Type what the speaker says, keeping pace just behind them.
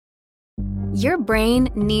Your brain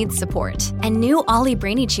needs support, and new Ollie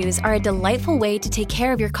Brainy Chews are a delightful way to take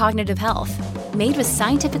care of your cognitive health. Made with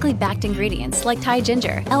scientifically backed ingredients like Thai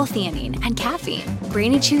ginger, L-theanine, and caffeine,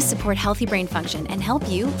 Brainy Chews support healthy brain function and help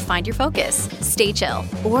you find your focus, stay chill,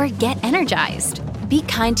 or get energized. Be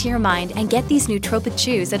kind to your mind and get these nootropic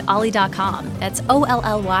chews at ollie.com. That's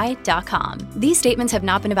OLLY.com. These statements have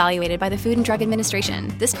not been evaluated by the Food and Drug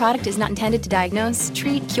Administration. This product is not intended to diagnose,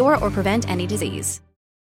 treat, cure, or prevent any disease.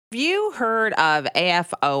 Have you heard of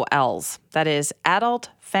AFOLs? That is Adult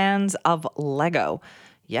Fans of Lego.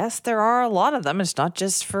 Yes, there are a lot of them. It's not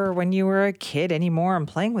just for when you were a kid anymore and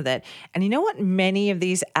playing with it. And you know what many of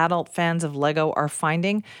these adult fans of Lego are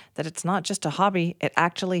finding? That it's not just a hobby, it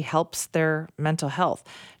actually helps their mental health.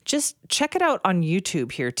 Just check it out on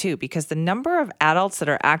YouTube here too, because the number of adults that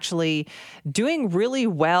are actually doing really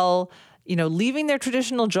well, leaving their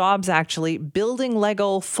traditional jobs, actually building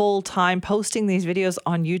Lego full time, posting these videos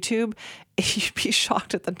on YouTube, you'd be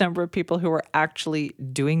shocked at the number of people who are actually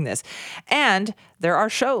doing this. And there are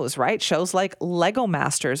shows, right? Shows like Lego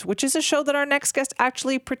Masters, which is a show that our next guest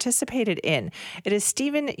actually participated in. It is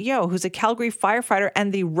Stephen Yo, who's a Calgary firefighter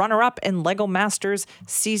and the runner-up in Lego Masters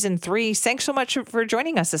Season 3. Thanks so much for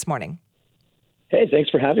joining us this morning. Hey, thanks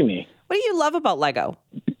for having me. What do you love about Lego?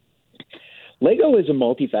 Lego is a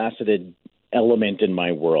multifaceted element in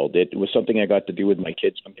my world. It was something I got to do with my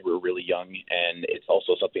kids when they were really young, and it's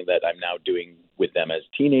also something that I'm now doing with them as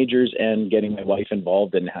teenagers and getting my wife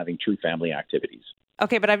involved in having true family activities.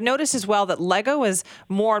 Okay, but I've noticed as well that Lego is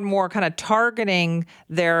more and more kind of targeting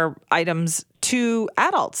their items to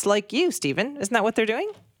adults like you, Stephen. Isn't that what they're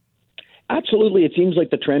doing? Absolutely. It seems like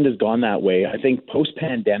the trend has gone that way. I think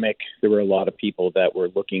post-pandemic, there were a lot of people that were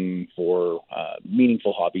looking for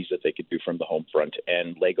meaningful hobbies that they could do from the home front,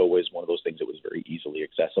 and Lego was one of those things that was very easily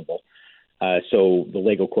accessible. So the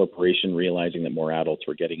Lego Corporation, realizing that more adults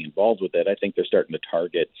were getting involved with it, I think they're starting to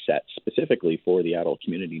target sets specifically for the adult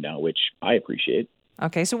community now, which I appreciate.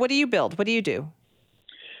 Okay, so what do you build? What do you do?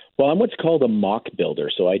 Well, I'm what's called a mock builder,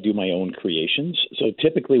 so I do my own creations. So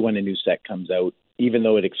typically when a new set comes out, even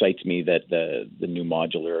though it excites me that the new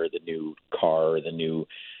modular, the new car, the new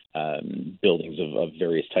buildings of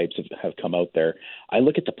various types have come out there, I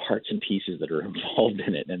look at the parts and pieces that are involved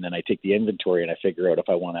in it, and then I take the inventory and I figure out if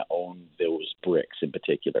I want to own those bricks in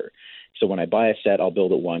particular. So when I buy a set, I'll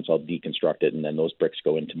build it once, I'll deconstruct it, and then those bricks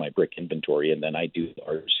go into my brick inventory, and then I do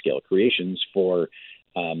large-scale creations for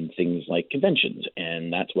things like conventions,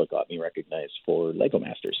 and that's what got me recognized for Lego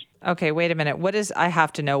Masters. Okay, wait a minute. I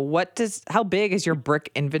have to know, how big is your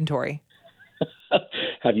brick inventory?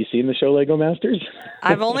 Have you seen the show Lego Masters?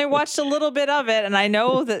 I've only watched a little bit of it, and I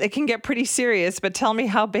know that it can get pretty serious, but tell me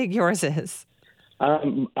how big yours is.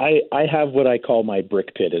 I have what I call my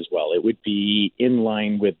brick pit as well. It would be in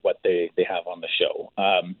line with what they have on the show.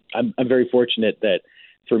 I'm very fortunate that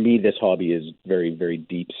for me, this hobby is very, very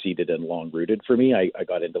deep-seated and long-rooted for me. I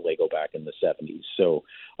got into Lego back in the 70s, so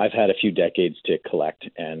I've had a few decades to collect,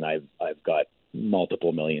 and I've got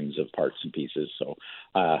multiple millions of parts and pieces. So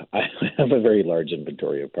I have a very large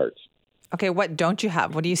inventory of parts. Okay, what don't you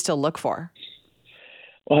have? What do you still look for?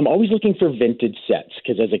 Well, I'm always looking for vintage sets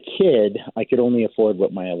because as a kid, I could only afford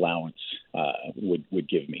what my allowance would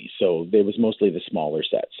give me. So there was mostly the smaller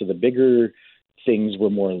sets. So the bigger things were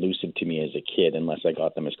more elusive to me as a kid unless I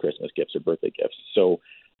got them as Christmas gifts or birthday gifts. So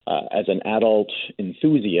as an adult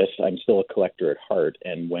enthusiast, I'm still a collector at heart.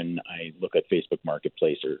 And when I look at Facebook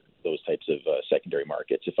Marketplace or those types of secondary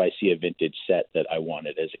markets, if I see a vintage set that I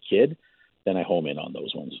wanted as a kid, then I home in on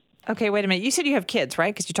those ones. Okay, wait a minute. You said you have kids,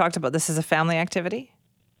 right? Because you talked about this as a family activity.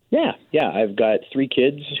 Yeah. I've got 3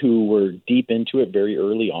 kids who were deep into it very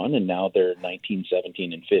early on, and now they're 19,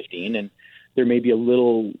 17, and 15. And they're maybe a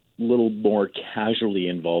little more casually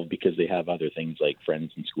involved because they have other things like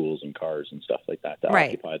friends and schools and cars and stuff like that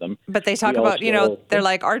occupy them. But they talk about, they're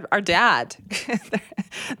like, our dad.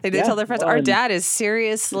 They tell their friends, our dad is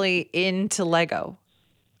seriously into Lego.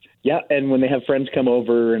 Yeah, and when they have friends come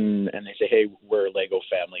over and they say, hey, we're a Lego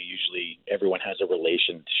family, usually everyone has a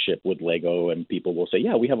relationship with Lego, and people will say,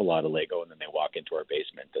 yeah, we have a lot of Lego, and then they walk into our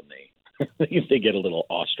basement and they get a little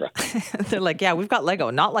awestruck. They're like, yeah, we've got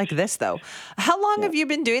Lego. Not like this, though. How long have you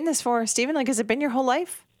been doing this for, Stephen? Like, has it been your whole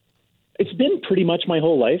life? It's been pretty much my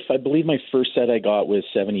whole life. I believe my first set I got was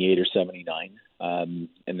 78 or 79.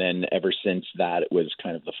 And then ever since that, it was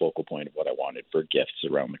kind of the focal point of what I wanted for gifts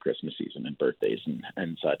around the Christmas season and birthdays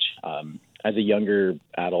and such. As a younger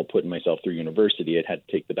adult putting myself through university, it had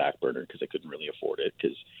to take the back burner because I couldn't really afford it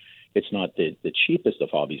because it's not the cheapest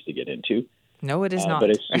of hobbies to get into. No, it is not.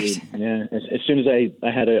 But as soon as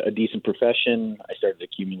I had a decent profession, I started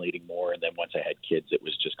accumulating more. And then once I had kids, it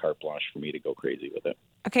was just carte blanche for me to go crazy with it.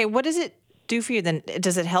 Okay, what does it do for you then?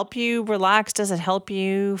 Does it help you relax? Does it help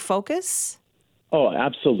you focus? Oh,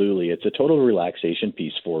 absolutely. It's a total relaxation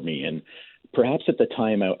piece for me. And perhaps at the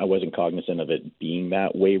time I wasn't cognizant of it being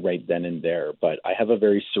that way right then and there, but I have a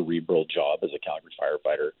very cerebral job as a Calgary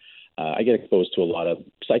firefighter. I get exposed to a lot of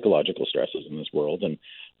psychological stresses in this world, and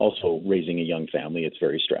also raising a young family, it's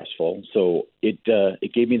very stressful. So it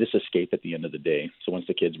gave me this escape at the end of the day. So once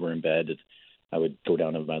the kids were in bed, I would go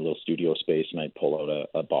down to my little studio space and I'd pull out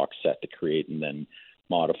a box set to create and then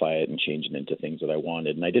modify it and change it into things that I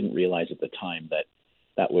wanted. And I didn't realize at the time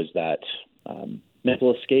that was that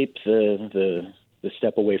mental escape, the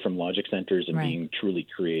step away from logic centers and being truly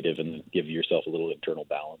creative and give yourself a little internal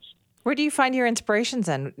balance. Where do you find your inspirations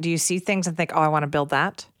then? Do you see things and think, oh, I want to build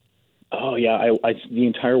that? Oh, yeah. The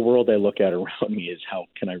entire world I look at around me is how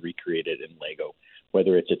can I recreate it in Lego,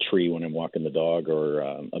 whether it's a tree when I'm walking the dog or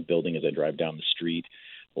a building as I drive down the street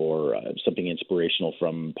or something inspirational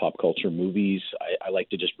from pop culture movies. I like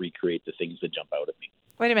to just recreate the things that jump out at me.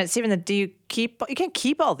 Wait a minute, Stephen, you can't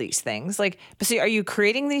keep all these things. But see, are you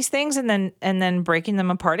creating these things and then breaking them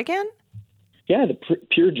apart again? Yeah, the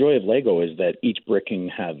pure joy of Lego is that each brick can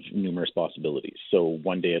have numerous possibilities. So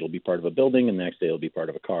one day it'll be part of a building, and the next day it'll be part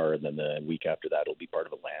of a car, and then the week after that it'll be part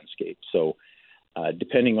of a landscape. So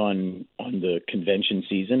depending on the convention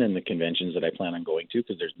season and the conventions that I plan on going to,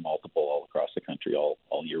 because there's multiple all across the country all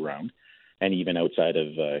year round, and even outside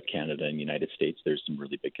of Canada and United States, there's some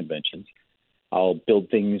really big conventions. I'll build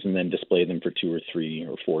things and then display them for 2 or 3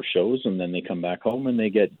 or 4 shows, and then they come back home and they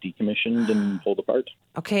get decommissioned and pulled apart.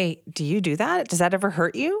 Okay, do you do that? Does that ever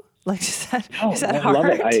hurt you? Is that hard? I love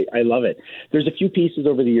it. I love it. There's a few pieces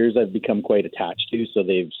over the years I've become quite attached to, so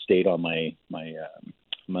they've stayed on my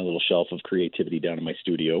little shelf of creativity down in my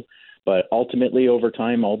studio. But ultimately, over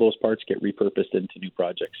time, all those parts get repurposed into new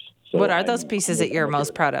projects. So what are those pieces that you're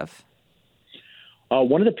most proud of?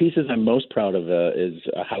 One of the pieces I'm most proud of is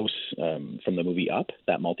a house from the movie Up,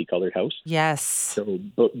 that multicolored house. Yes. So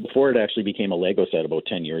before it actually became a Lego set about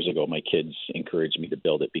 10 years ago, my kids encouraged me to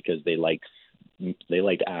build it because they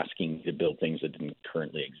liked asking me to build things that didn't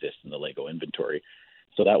currently exist in the Lego inventory.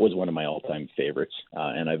 So that was one of my all-time favorites,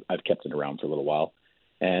 and I've kept it around for a little while.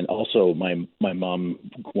 And also, my mom,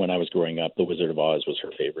 when I was growing up, The Wizard of Oz was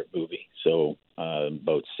her favorite movie. So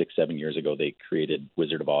about 6-7 years ago, they created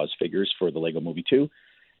Wizard of Oz figures for the Lego Movie 2.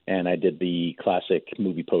 And I did the classic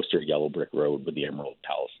movie poster, Yellow Brick Road, with the Emerald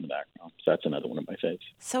Palace in the background. So that's another one of my faves.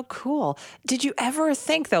 So cool. Did you ever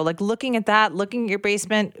think, though, looking at that, looking at your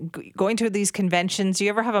basement, going to these conventions, do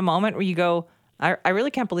you ever have a moment where you go, I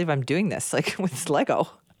really can't believe I'm doing this, with Lego?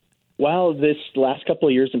 Well, this last couple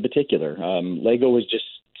of years in particular, Lego was just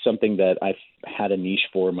something that I've had a niche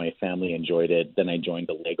for. My family enjoyed it. Then I joined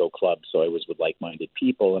the Lego club, so I was with like-minded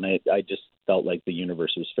people, and I just felt like the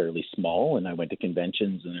universe was fairly small, and I went to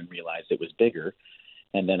conventions and then realized it was bigger.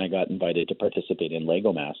 And then I got invited to participate in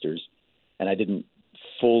Lego Masters, and I didn't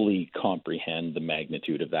fully comprehend the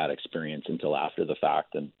magnitude of that experience until after the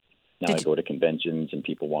fact. And now I go to conventions and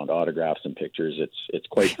people want autographs and pictures. It's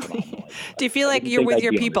quite phenomenal. Do you feel like you're with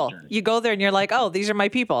your people? You go there and you're like, oh, these are my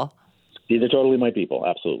people. These are totally my people.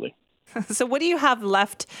 Absolutely. So what do you have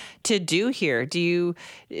left to do here? Do you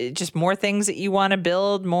just more things that you want to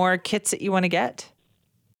build, more kits that you want to get?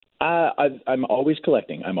 I'm always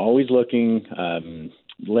collecting. I'm always looking.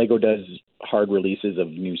 Lego does hard releases of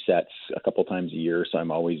new sets a couple times a year, so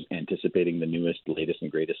I'm always anticipating the newest, latest,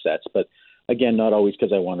 and greatest sets. But again, not always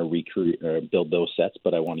because I want to recreate or build those sets,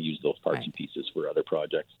 but I want to use those parts and pieces for other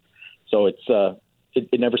projects. So it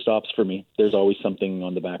never stops for me. There's always something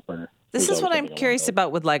on the back burner. This is what I'm curious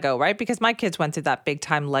about with Lego, right? Because my kids went through that big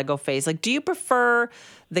time Lego phase. Do you prefer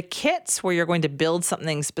the kits where you're going to build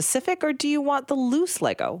something specific, or do you want the loose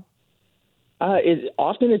Lego?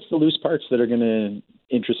 Often it's the loose parts that are going to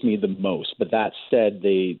interest me the most. But that said,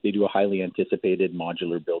 they do a highly anticipated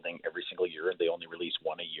modular building every single year, and they only release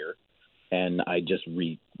one a year. And I just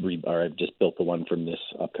I've just built the one from this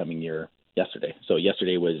upcoming year yesterday. So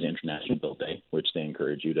yesterday was International Build Day, which they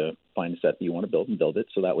encourage you to find a set that you want to build and build it.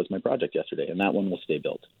 So that was my project yesterday, and that one will stay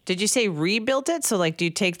built. Did you say rebuild it? So do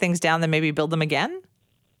you take things down, then maybe build them again?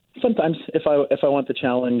 Sometimes, if I want the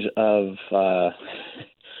challenge of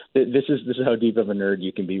this is how deep of a nerd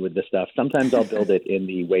you can be with this stuff. Sometimes I'll build it in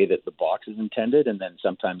the way that the box is intended, and then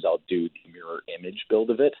sometimes I'll do the mirror image build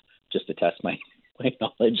of it just to test my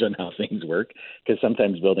knowledge on how things work, because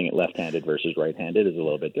sometimes building it left-handed versus right-handed is a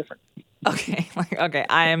little bit different. Okay.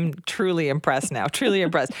 I am truly impressed now. Truly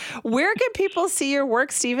impressed. Where can people see your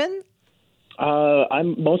work, Stephen?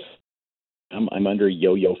 I'm under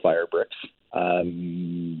Yo-Yo Fire Bricks.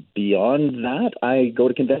 Beyond that, I go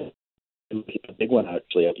to conventions. A big one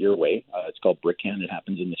actually up your way. It's called BrickCan. It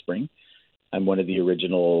happens in the spring. I'm one of the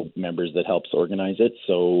original members that helps organize it.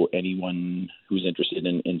 So anyone who's interested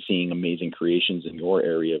in seeing amazing creations in your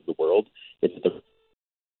area of the world, I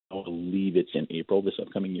believe it's in April this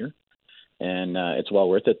upcoming year. And it's well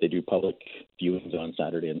worth it. They do public viewings on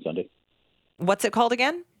Saturday and Sunday. What's it called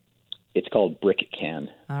again? It's called Brick Can.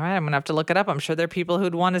 All right, I'm going to have to look it up. I'm sure there are people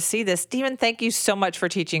who'd want to see this. Stephen, thank you so much for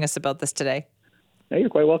teaching us about this today. Hey, you're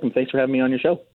quite welcome. Thanks for having me on your show.